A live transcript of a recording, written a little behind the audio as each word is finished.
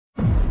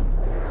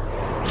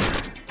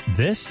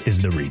This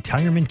is the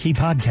Retirement Key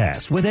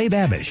Podcast with Abe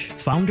Abish,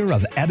 founder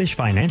of Abish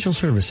Financial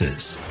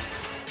Services.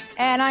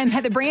 And I'm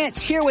Heather Branch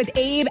here with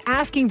Abe,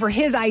 asking for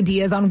his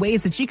ideas on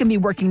ways that you can be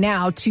working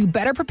now to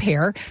better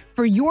prepare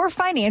for your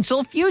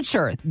financial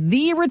future.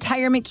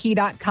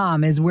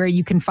 TheRetirementKey.com is where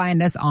you can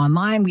find us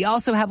online. We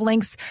also have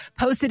links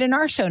posted in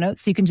our show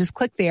notes, so you can just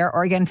click there,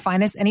 or again,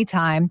 find us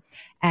anytime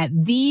at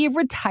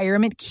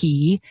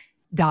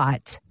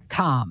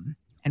TheRetirementKey.com.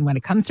 And when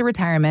it comes to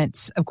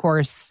retirement, of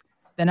course,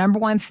 the number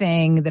one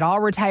thing that all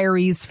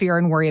retirees fear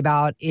and worry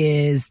about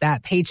is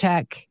that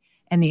paycheck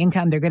and the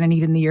income they're going to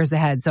need in the years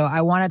ahead. So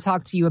I want to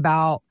talk to you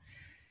about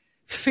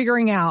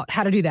figuring out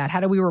how to do that.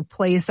 How do we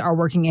replace our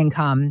working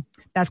income?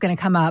 That's going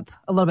to come up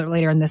a little bit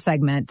later in the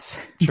segment.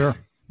 Sure.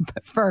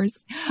 But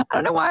first, I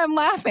don't know why I'm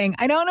laughing.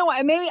 I don't know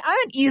why. Maybe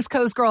I'm an East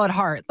Coast girl at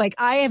heart. Like,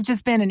 I have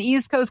just been an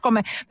East Coast girl.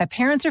 My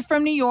parents are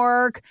from New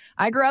York.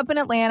 I grew up in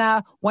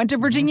Atlanta, went to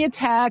Virginia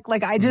Tech.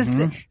 Like, I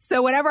just,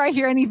 so whenever I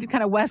hear any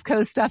kind of West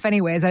Coast stuff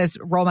anyways, I just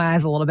roll my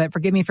eyes a little bit.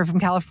 Forgive me for from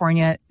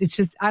California. It's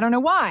just, I don't know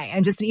why.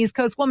 I'm just an East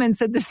Coast woman.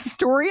 So this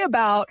story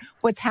about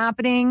what's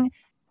happening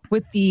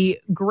with the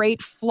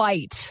great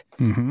flight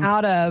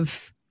out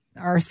of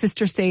our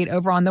sister state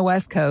over on the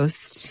West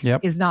Coast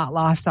is not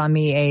lost on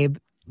me, Abe.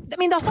 I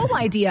mean, the whole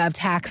idea of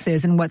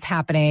taxes and what's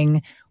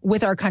happening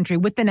with our country,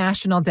 with the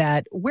national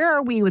debt, where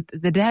are we with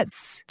the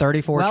debts?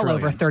 34 well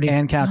trillion. Over 30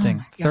 and counting.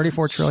 Oh,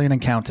 34 trillion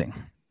and counting.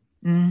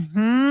 But and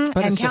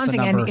it's counting. Just a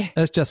number.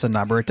 It's just a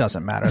number. It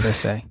doesn't matter. They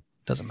say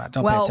doesn't matter.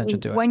 Don't pay attention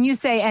to it. When you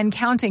say and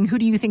counting, who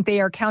do you think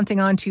they are counting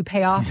on to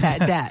pay off that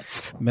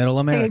debt? Middle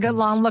Americans. Take a good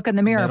long look in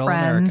the mirror, Middle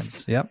friends.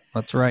 Americans. Yep,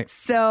 that's right.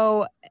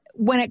 So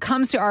when it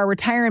comes to our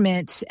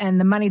retirement and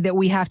the money that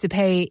we have to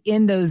pay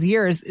in those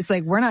years, it's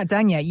like, we're not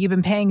done yet. You've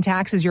been paying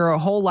taxes your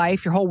whole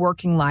life, your whole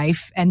working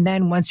life. And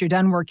then once you're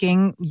done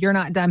working, you're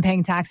not done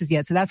paying taxes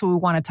yet. So that's what we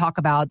want to talk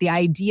about. The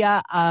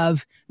idea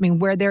of,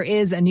 where there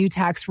is a new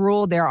tax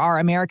rule, there are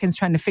Americans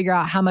trying to figure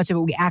out how much of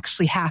it we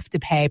actually have to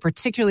pay,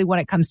 particularly when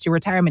it comes to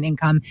retirement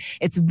income.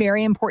 It's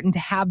very important to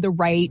have the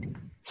right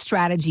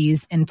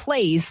strategies in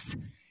place.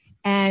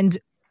 And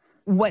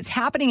what's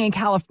happening in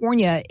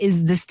California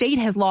is the state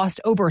has lost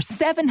over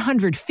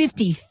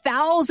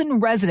 750,000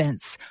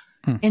 residents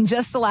in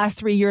just the last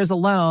 3 years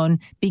alone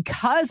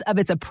because of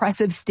its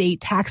oppressive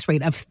state tax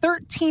rate of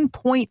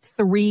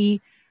 13.3%.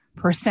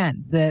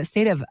 The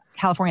state of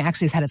California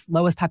actually has had its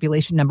lowest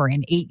population number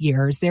in 8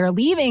 years. They're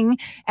leaving.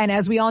 And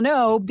as we all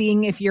know,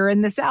 if you're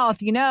in the South,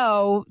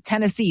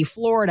 Tennessee,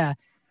 Florida,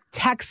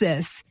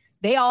 Texas,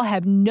 they all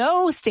have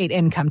no state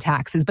income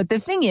taxes. But the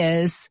thing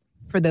is,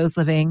 for those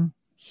living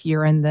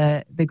here in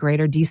the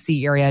greater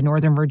DC area,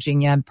 Northern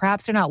Virginia,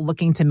 perhaps they're not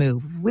looking to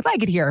move. We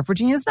like it here.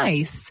 Virginia's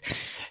nice.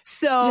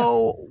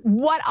 So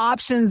what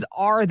options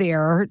are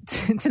there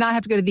to not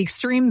have to go to the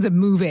extremes of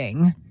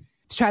moving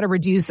to try to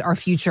reduce our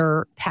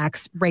future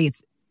tax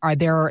rates? Are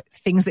there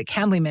things that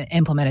can be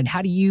implemented?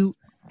 How do you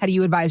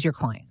advise your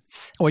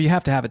clients? Well, you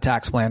have to have a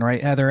tax plan,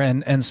 right, Heather?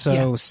 And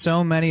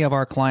so many of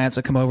our clients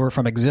that come over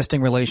from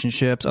existing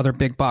relationships, other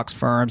big box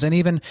firms, and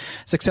even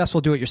successful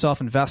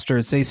do-it-yourself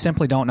investors, they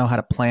simply don't know how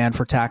to plan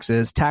for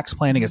taxes. Tax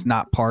planning is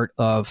not part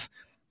of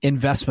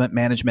investment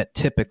management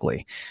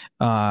typically.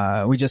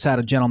 We just had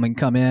a gentleman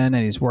come in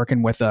and he's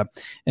working with a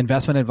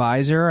investment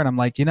advisor. And I'm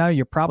like,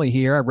 you're probably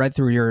here. I read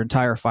through your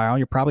entire file.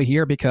 You're probably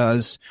here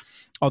because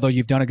although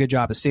you've done a good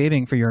job of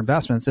saving for your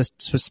investments, this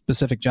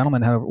specific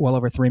gentleman had well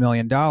over $3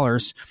 million,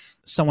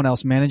 someone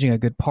else managing a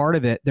good part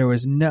of it. There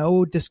was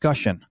no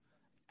discussion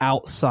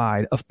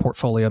outside of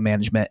portfolio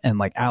management and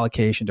like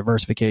allocation,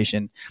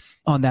 diversification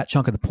on that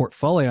chunk of the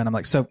portfolio. And I'm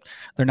like, so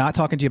they're not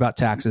talking to you about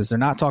taxes. They're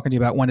not talking to you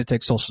about when to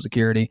take Social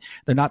Security.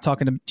 They're not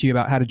talking to you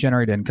about how to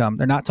generate income.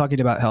 They're not talking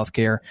to you about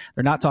healthcare.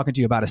 They're not talking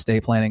to you about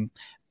estate planning.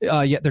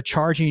 Yet they're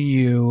charging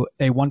you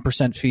a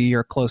 1% fee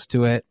or close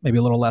to it, maybe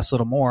a little less, a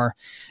little more.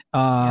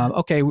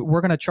 Okay,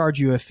 we're going to charge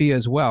you a fee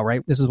as well,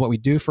 right? This is what we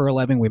do for a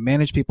living. We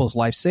manage people's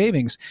life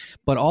savings,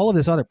 but all of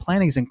this other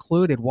planning is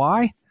included.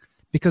 Why?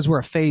 Because we're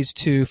a phase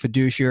 2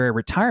 fiduciary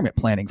retirement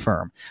planning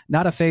firm,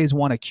 not a phase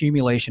 1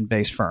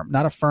 accumulation-based firm,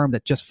 not a firm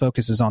that just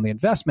focuses on the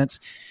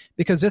investments,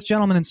 because this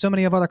gentleman and so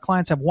many of other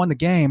clients have won the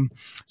game.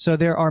 So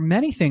there are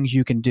many things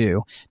you can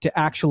do to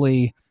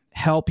actually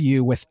help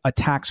you with a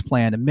tax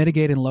plan to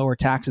mitigate and lower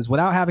taxes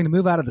without having to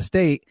move out of the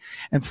state.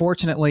 And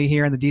fortunately,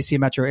 here in the DC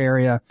metro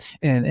area,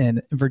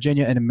 in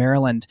Virginia and in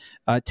Maryland,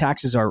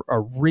 taxes are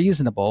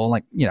reasonable,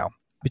 like,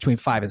 between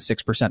 5 and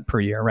 6% per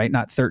year, right?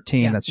 Not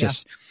 13. That's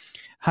just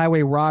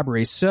highway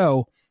robbery.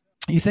 So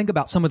you think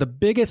about some of the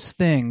biggest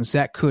things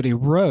that could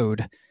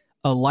erode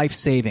a life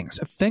savings.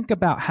 Think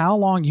about how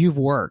long you've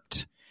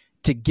worked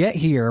to get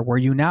here, where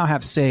you now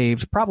have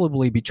saved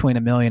probably between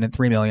 $1 million and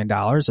 $3 million.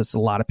 That's a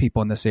lot of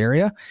people in this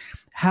area.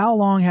 How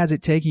long has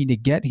it taken you to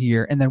get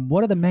here? And then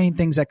what are the main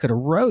things that could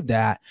erode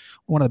that?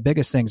 One of the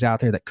biggest things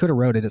out there that could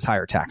erode it is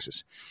higher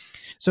taxes.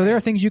 So there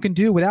are things you can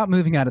do without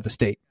moving out of the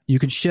state. You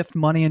can shift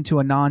money into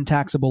a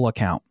non-taxable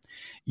account.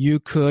 You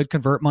could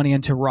convert money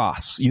into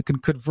Roths. You can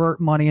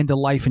convert money into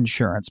life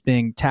insurance,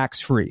 being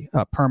tax-free,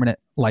 permanent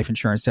life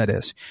insurance, that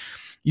is.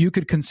 You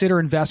could consider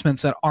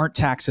investments that aren't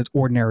taxed as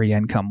ordinary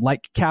income,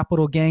 like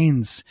capital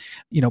gains,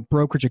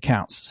 brokerage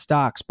accounts,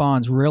 stocks,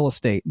 bonds, real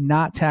estate,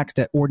 not taxed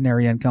at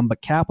ordinary income,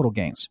 but capital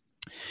gains.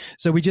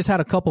 So we just had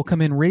a couple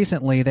come in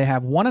recently. They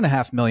have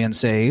 $1.5 million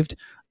saved.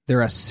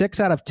 They're a 6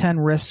 out of 10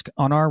 risk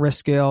on our risk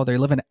scale. They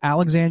live in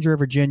Alexandria,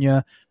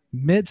 Virginia,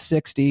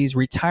 mid-60s,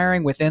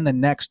 retiring within the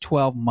next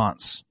 12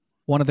 months.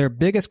 One of their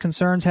biggest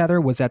concerns,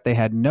 Heather, was that they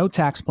had no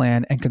tax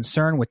plan and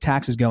concern with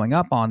taxes going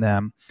up on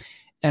them.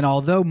 And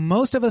although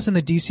most of us in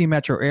the DC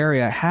metro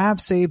area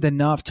have saved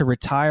enough to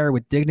retire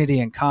with dignity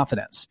and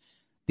confidence,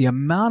 the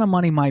amount of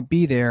money might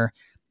be there.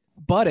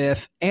 But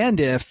if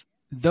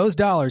those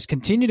dollars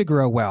continue to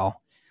grow well,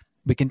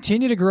 we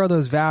continue to grow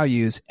those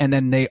values, and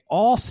then they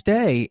all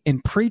stay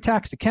in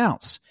pre-taxed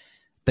accounts,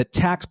 the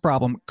tax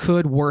problem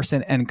could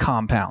worsen and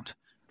compound,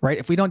 right?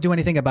 If we don't do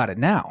anything about it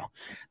now,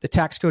 the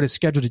tax code is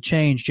scheduled to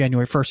change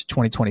January 1st,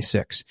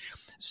 2026.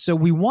 So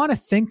we want to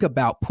think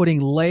about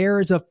putting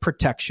layers of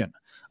protection,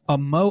 a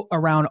moat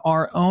around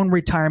our own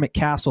retirement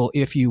castle,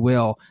 if you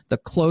will, the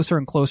closer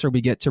and closer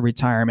we get to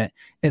retirement,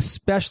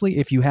 especially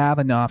if you have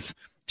enough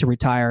to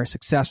retire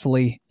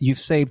successfully, you've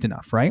saved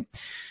enough, right?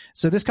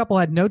 So this couple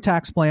had no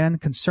tax plan,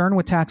 concern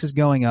with taxes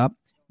going up.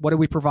 What did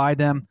we provide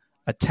them?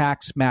 A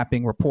tax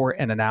mapping report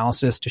and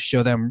analysis to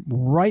show them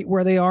right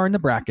where they are in the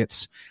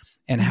brackets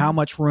and how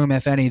much room,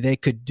 if any, they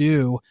could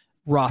do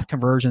Roth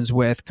conversions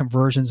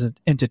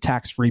into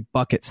tax-free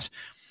buckets.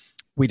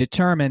 We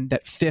determined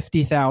that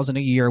 $50,000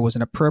 a year was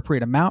an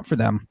appropriate amount for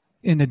them.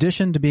 In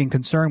addition to being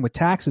concerned with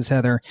taxes,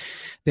 Heather,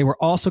 they were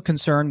also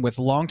concerned with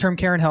long-term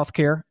care and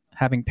healthcare,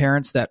 having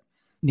parents that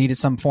needed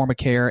some form of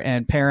care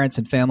and parents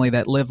and family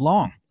that live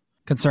long.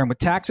 Concerned with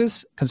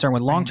taxes, concerned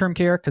with long-term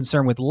care,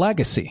 concerned with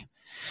legacy.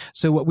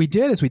 So what we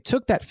did is we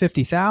took that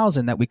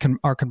 $50,000 that we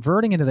are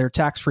converting into their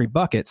tax-free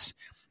buckets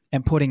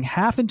and putting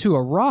half into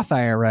a Roth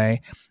IRA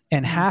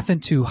and half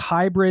into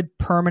hybrid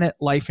permanent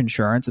life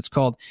insurance. It's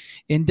called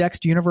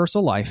Indexed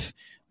Universal Life,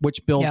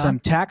 which builds them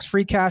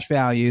tax-free cash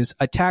values,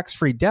 a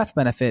tax-free death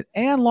benefit,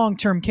 and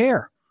long-term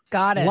care.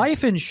 Got it.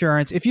 Life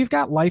insurance, if you've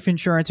got life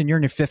insurance and you're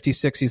in your 50s,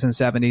 60s, and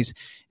 70s,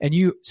 and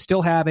you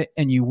still have it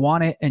and you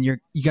want it and you're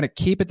going to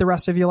keep it the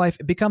rest of your life,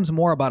 it becomes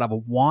more about a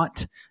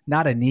want,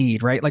 not a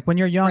need, right? Like when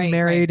you're young,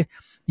 married,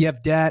 you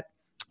have debt,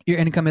 your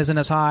income isn't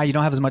as high, you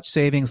don't have as much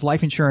savings.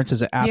 Life insurance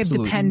is an absolute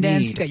You have dependents,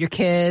 need. You've got your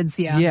kids.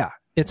 Yeah.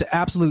 It's an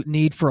absolute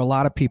need for a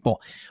lot of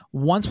people.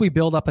 Once we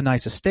build up a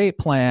nice estate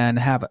plan,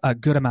 have a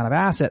good amount of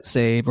assets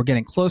saved, we're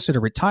getting closer to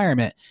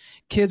retirement,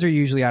 kids are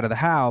usually out of the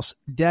house,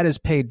 debt is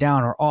paid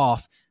down or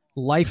off,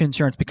 life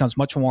insurance becomes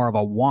much more of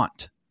a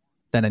want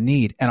than a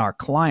need. And our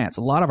clients,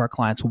 a lot of our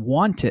clients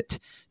want it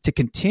to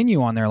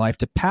continue on their life,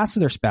 to pass to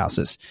their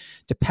spouses,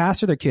 to pass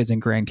to their kids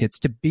and grandkids,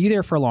 to be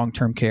there for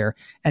long-term care,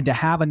 and to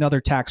have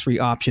another tax-free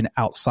option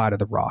outside of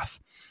the Roth.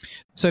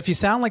 So if you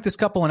sound like this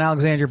couple in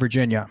Alexandria,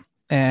 Virginia,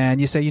 and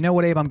you say, you know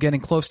what, Abe, I'm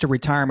getting close to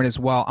retirement as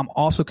well. I'm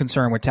also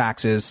concerned with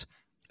taxes.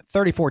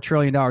 $34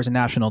 trillion in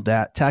national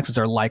debt. Taxes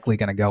are likely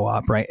going to go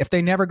up, right? If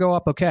they never go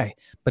up, okay.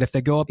 But if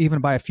they go up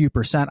even by a few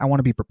percent, I want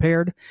to be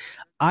prepared.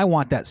 I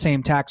want that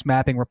same tax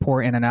mapping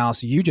report and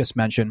analysis you just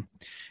mentioned.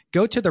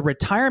 Go to the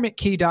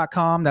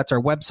retirementkey.com. That's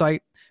our website.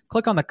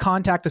 Click on the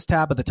Contact Us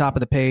tab at the top of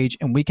the page,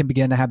 and we can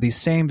begin to have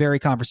these same very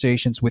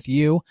conversations with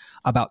you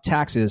about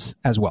taxes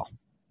as well.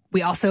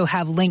 We also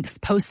have links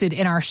posted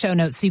in our show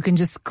notes, so you can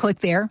just click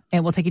there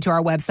and we'll take you to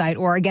our website.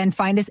 Or again,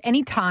 find us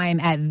anytime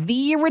at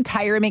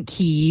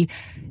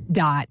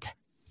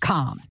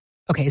theretirementkey.com.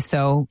 Okay,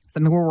 so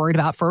something we're worried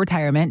about for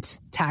retirement,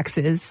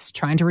 taxes,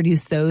 trying to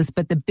reduce those.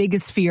 But the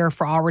biggest fear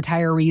for all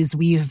retirees,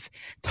 we've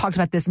talked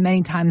about this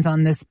many times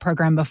on this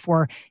program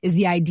before, is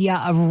the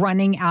idea of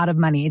running out of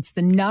money. It's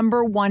the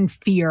number one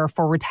fear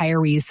for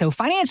retirees. So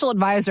financial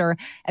advisor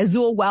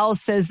Azul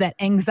Wells says that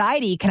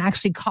anxiety can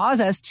actually cause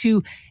us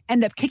to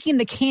end up kicking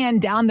the can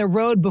down the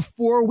road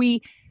before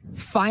we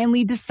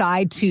finally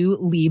decide to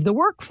leave the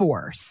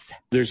workforce.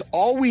 There's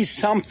always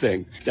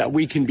something that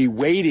we can be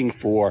waiting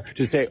for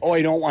to say, oh,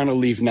 I don't want to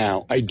leave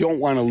now. I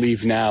don't want to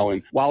leave now.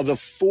 And while the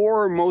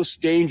 4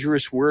 most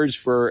dangerous words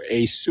for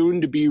a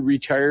soon-to-be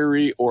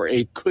retiree or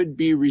a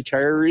could-be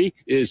retiree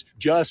is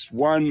just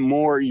one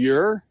more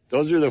year,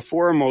 those are the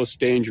 4 most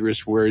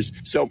dangerous words.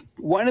 So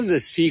one of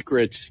the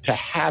secrets to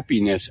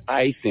happiness,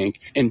 I think,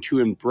 and to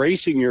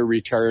embracing your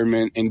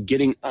retirement and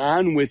getting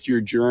on with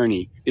your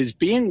journey is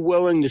being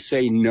willing to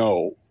say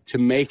no to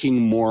making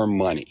more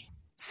money.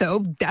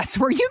 So that's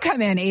where you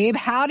come in, Abe.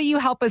 How do you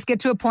help us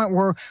get to a point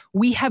where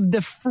we have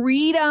the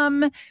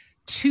freedom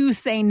to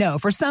say no?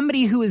 For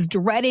somebody who is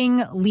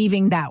dreading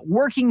leaving that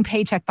working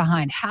paycheck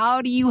behind,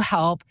 how do you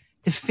help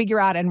to figure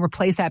out and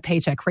replace that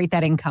paycheck, create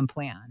that income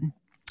plan?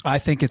 I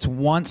think it's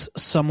once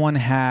someone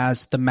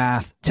has the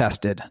math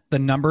tested, the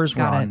numbers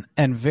run,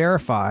 and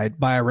verified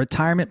by a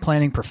retirement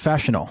planning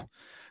professional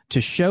to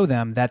show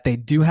them that they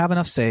do have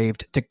enough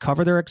saved to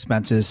cover their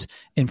expenses,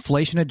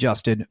 inflation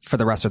adjusted, for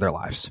the rest of their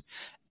lives.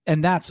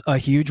 And that's a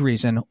huge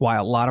reason why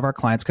a lot of our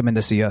clients come in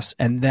to see us,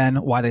 and then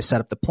why they set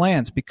up the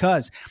plans,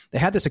 because they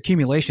had this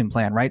accumulation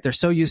plan, right? They're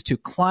so used to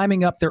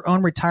climbing up their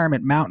own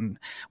retirement mountain.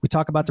 We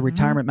talk about the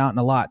retirement mountain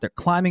a lot. They're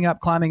climbing up.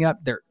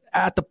 They're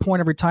at the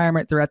point of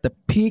retirement. They're at the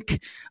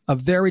peak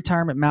of their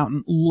retirement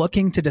mountain,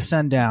 looking to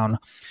descend down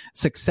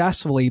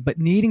successfully, but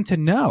needing to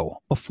know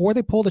before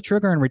they pull the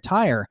trigger and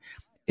retire,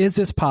 is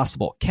this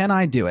possible? Can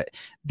I do it?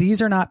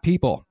 These are not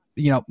people.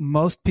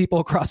 Most people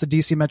across the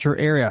DC metro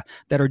area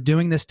that are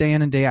doing this day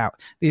in and day out.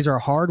 These are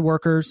hard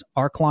workers,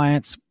 our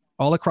clients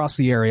all across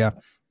the area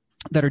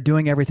that are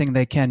doing everything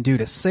they can do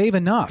to save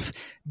enough.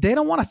 They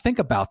don't want to think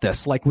about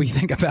this like we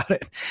think about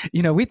it.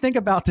 We think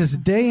about this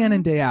day in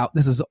and day out.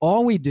 This is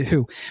all we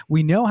do.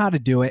 We know how to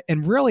do it.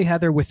 And really,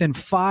 Heather, within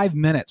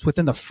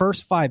the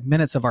first 5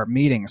 minutes of our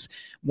meetings,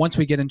 once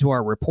we get into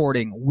our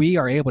reporting, we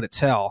are able to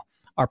tell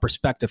our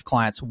prospective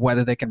clients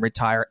whether they can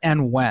retire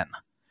and when.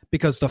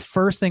 Because the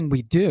first thing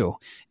we do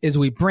is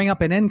we bring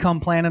up an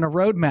income plan and a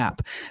roadmap.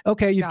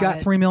 Okay, you've got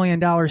 $3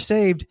 million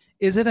saved.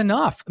 Is it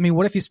enough? I mean,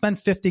 what if you spend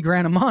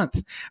 $50,000 a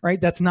month,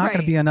 right? That's not going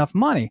to be enough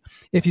money.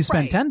 If you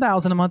spend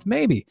 $10,000 a month,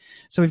 maybe.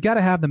 So we've got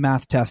to have the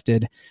math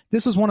tested.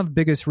 This was one of the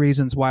biggest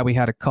reasons why we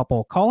had a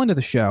couple call into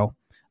the show,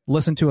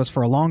 listen to us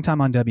for a long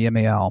time on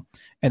WMAL,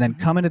 and then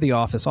come into the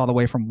office all the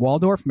way from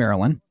Waldorf,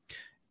 Maryland.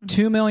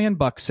 $2 million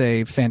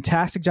saved.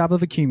 Fantastic job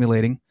of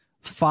accumulating.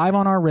 5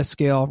 on our risk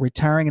scale,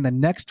 retiring in the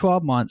next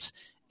 12 months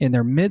in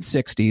their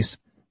mid-60s.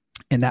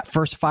 In that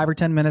first 5 or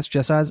 10 minutes,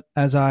 just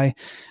as I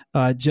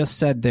just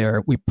said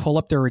there, we pull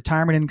up their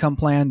retirement income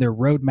plan, their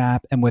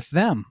roadmap, and with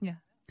them,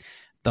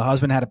 the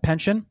husband had a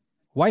pension,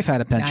 wife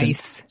had a pension,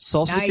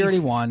 Social Security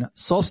 1,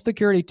 Social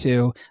Security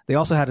 2. They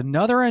also had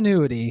another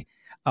annuity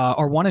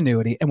or one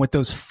annuity. And with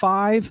those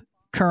 5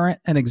 current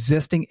and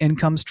existing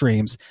income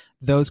streams,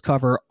 those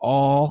cover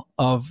all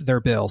of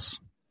their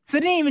bills. So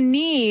they didn't even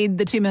need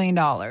the $2 million.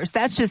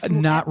 That's just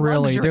not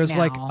really. There's now.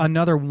 Like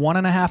another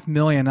 $1.5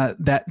 million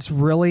that's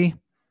really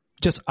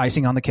just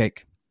icing on the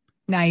cake.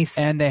 Nice.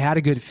 And they had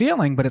a good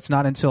feeling, but it's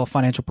not until a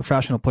financial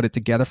professional put it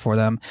together for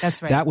them.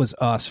 That's right. That was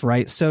us,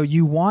 right? So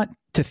you want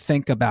to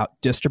think about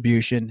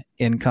distribution,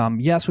 income.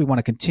 Yes, we want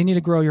to continue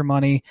to grow your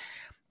money,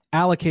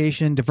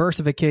 allocation,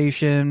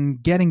 diversification,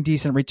 getting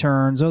decent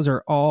returns. Those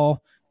are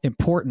all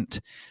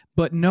important,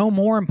 but no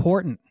more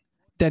important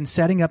than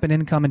setting up an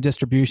income and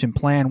distribution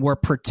plan where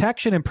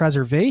protection and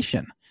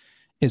preservation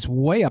is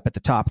way up at the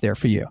top there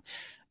for you.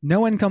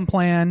 No income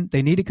plan.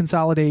 They needed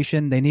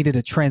consolidation. They needed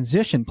a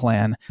transition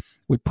plan.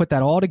 We put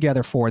that all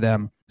together for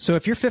them. So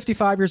if you're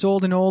 55 years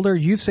old and older,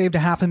 you've saved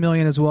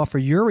 $500,000 as well for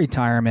your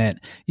retirement.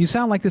 You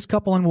sound like this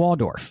couple in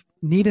Waldorf.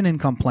 Need an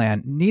income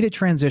plan, need a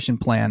transition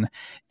plan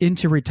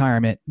into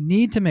retirement,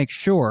 need to make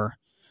sure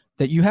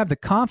that you have the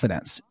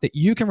confidence that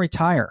you can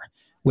retire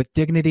with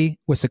dignity,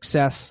 with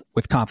success,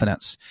 with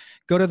confidence.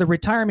 Go to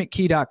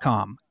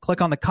theretirementkey.com,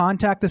 click on the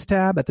Contact Us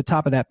tab at the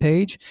top of that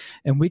page,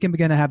 and we can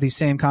begin to have these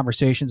same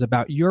conversations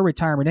about your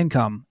retirement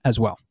income as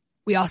well.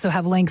 We also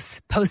have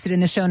links posted in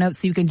the show notes,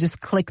 so you can just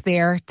click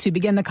there to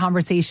begin the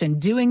conversation,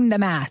 doing the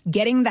math,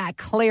 getting that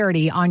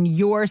clarity on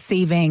your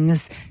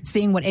savings,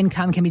 seeing what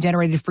income can be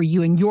generated for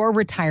you in your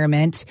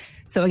retirement.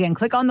 So again,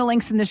 click on the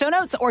links in the show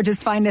notes or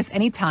just find us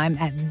anytime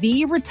at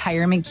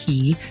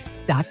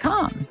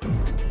theretirementkey.com.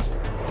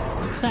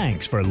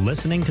 Thanks for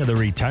listening to the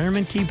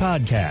Retirement Key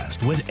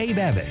Podcast with Abe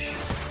Abish.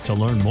 To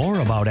learn more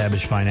about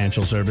Abish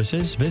Financial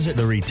Services, visit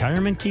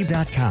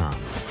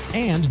theretirementkey.com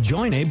and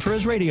join Abe for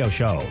his radio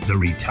show, The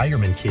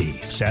Retirement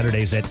Key,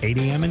 Saturdays at 8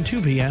 a.m. and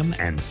 2 p.m.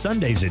 and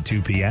Sundays at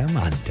 2 p.m.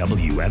 on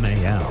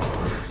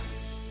WMAL.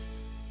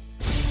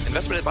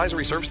 Investment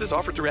advisory services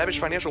offered through Abish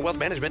Financial Wealth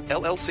Management,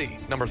 LLC,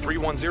 number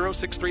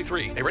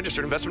 310633, a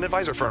registered investment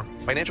advisor firm.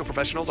 Financial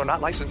professionals are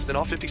not licensed in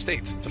all 50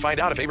 states. To find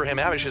out if Abraham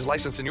Abish is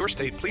licensed in your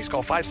state, please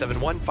call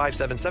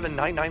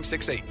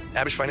 571-577-9968.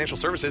 Abish Financial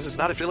Services is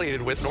not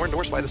affiliated with nor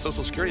endorsed by the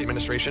Social Security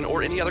Administration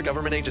or any other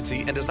government agency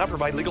and does not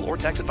provide legal or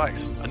tax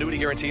advice. Annuity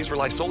guarantees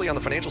rely solely on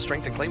the financial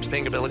strength and claims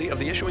paying ability of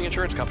the issuing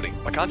insurance company.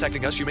 By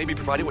contacting us, you may be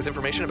provided with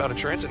information about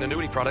insurance and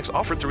annuity products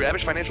offered through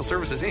Abish Financial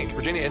Services, Inc.,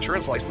 Virginia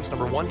Insurance License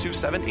number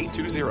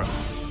 127820.